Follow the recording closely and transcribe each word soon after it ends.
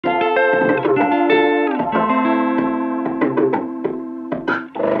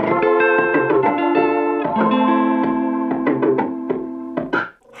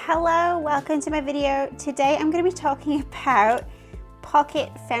welcome to my video. Today I'm going to be talking about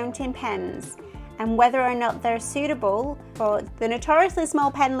pocket fountain pens and whether or not they're suitable for the notoriously small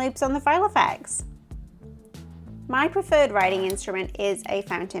pen loops on the Filofax. My preferred writing instrument is a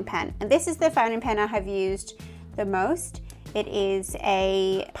fountain pen, and this is the fountain pen I have used the most. It is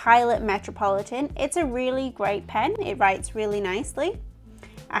a Pilot Metropolitan. It's a really great pen. It writes really nicely.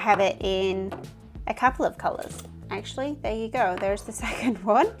 I have it in a couple of colors. Actually, there you go, there's the second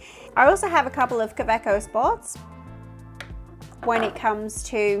one. I also have a couple of Kaweco Sports when it comes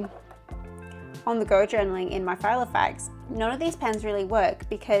to on-the-go journaling in my Filofax. None of these pens really work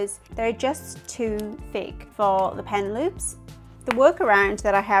because they're just too thick for the pen loops. The workaround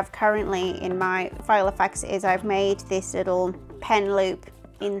that I have currently in my Filofax is I've made this little pen loop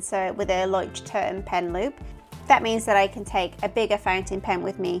insert with a OHTO pen loop. That means that I can take a bigger fountain pen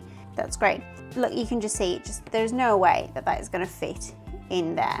with me. That's great. Look, you can just see, there's no way that that is going to fit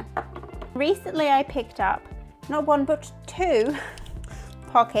in there. Recently I picked up not one but two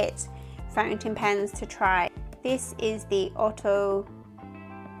pocket fountain pens to try. This is the OHTO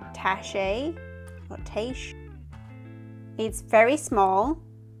Tasche or Tasche. It's very small,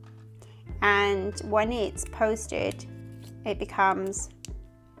 and when it's posted it becomes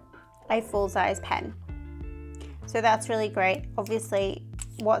a full-size pen. So that's really great. Obviously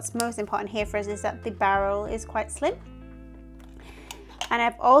what's most important here for us is that the barrel is quite slim. And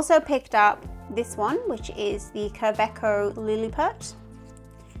I've also picked up this one, which is the Kaweco Liliput.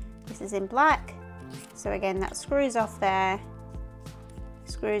 This is in black. So again, that screws off there,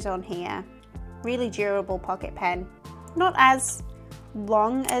 screws on here. Really durable pocket pen. Not as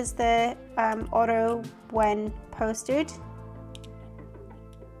long as the OHTO when posted,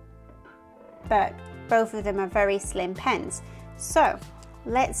 but both of them are very slim pens. So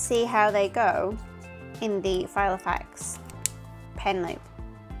let's see how they go in the Filofax pen loop.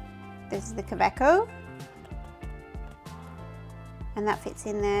 This is the Kaweco, and that fits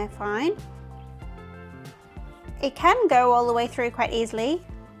in there fine. It can go all the way through quite easily.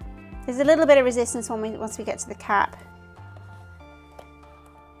 There's a little bit of resistance once we get to the cap,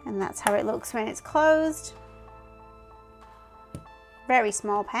 and that's how it looks when it's closed. Very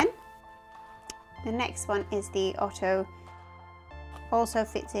small pen. The next one is the OHTO. Also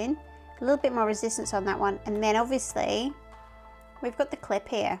fits in. A little bit more resistance on that one, and then obviously we've got the clip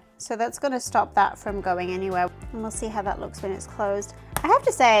here, so that's going to stop that from going anywhere, and we'll see how that looks when it's closed. I have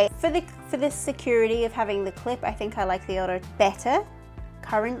to say, for the security of having the clip, I think I like the OHTO better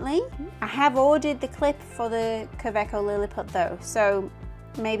currently. I have ordered the clip for the Kaweco Liliput though, so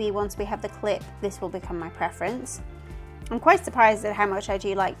maybe once we have the clip this will become my preference. I'm quite surprised at how much I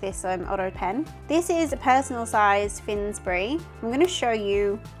do like this OHTO pen. This is a personal size Finsbury. I'm going to show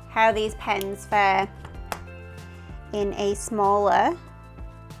you how these pens fare in a smaller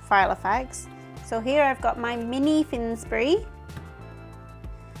Filofax. So here I've got my mini Finsbury.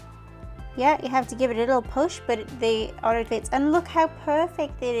 Yeah, you have to give it a little push, but the OHTO fits, and look how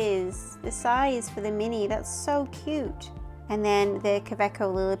perfect it is. The size for the mini, that's so cute. And then the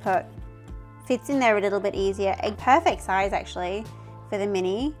Kaweco Liliput fits in there a little bit easier. A perfect size actually for the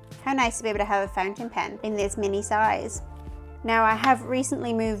mini. How nice to be able to have a fountain pen in this mini size. Now I have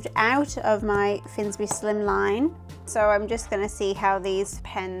recently moved out of my Finsbury slimline, so I'm just going to see how these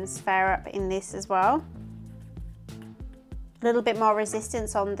pens fare up in this as well. A little bit more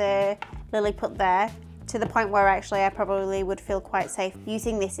resistance on the Liliput there, to the point where actually I probably would feel quite safe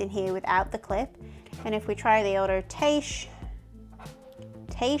using this in here without the clip. And if we try the OHTO Tasche,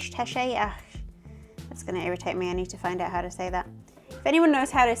 that's going to irritate me. I need to find out how to say that. If anyone knows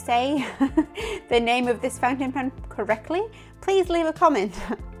how to say the name of this fountain pen correctly, please leave a comment.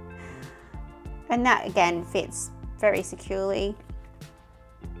 And that again fits very securely,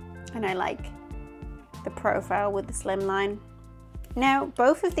 and I like the profile with the slimline. Now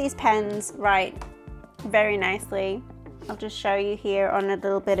both of these pens write very nicely. I'll just show you here on a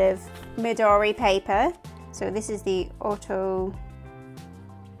little bit of Midori paper. So this is the OHTO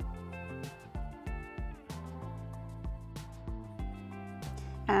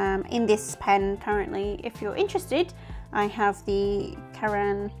in this pen currently. If you're interested, I have the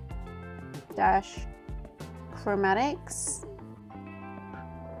Karan Dash Chromatics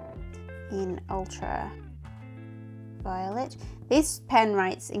in ultra violet. This pen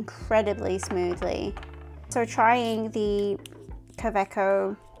writes incredibly smoothly. So trying the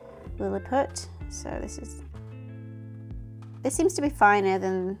Kaweco Liliput, so this seems to be finer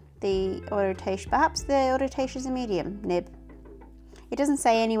than the OHTO Tasche. Perhaps the OHTO Tasche is a medium nib. It doesn't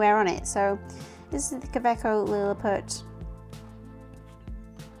say anywhere on it, so this is the Kaweco Liliput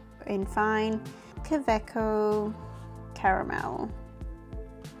in fine. Kaweco Caramel.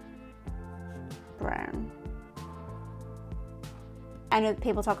 brown. I know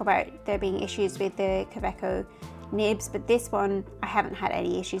people talk about there being issues with the Kaweco nibs, but this one, I haven't had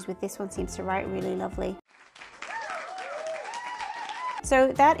any issues with. This one seems to write really lovely.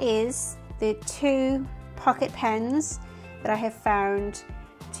 So that is the 2 pocket pens that I have found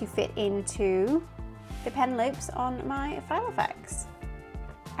to fit into the pen loops on my Filofax.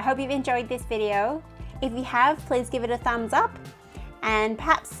 I hope you've enjoyed this video. If you have, please give it a thumbs up and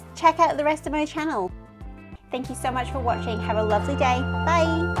perhaps check out the rest of my channel. Thank you so much for watching. Have a lovely day.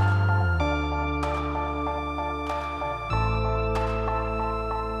 Bye.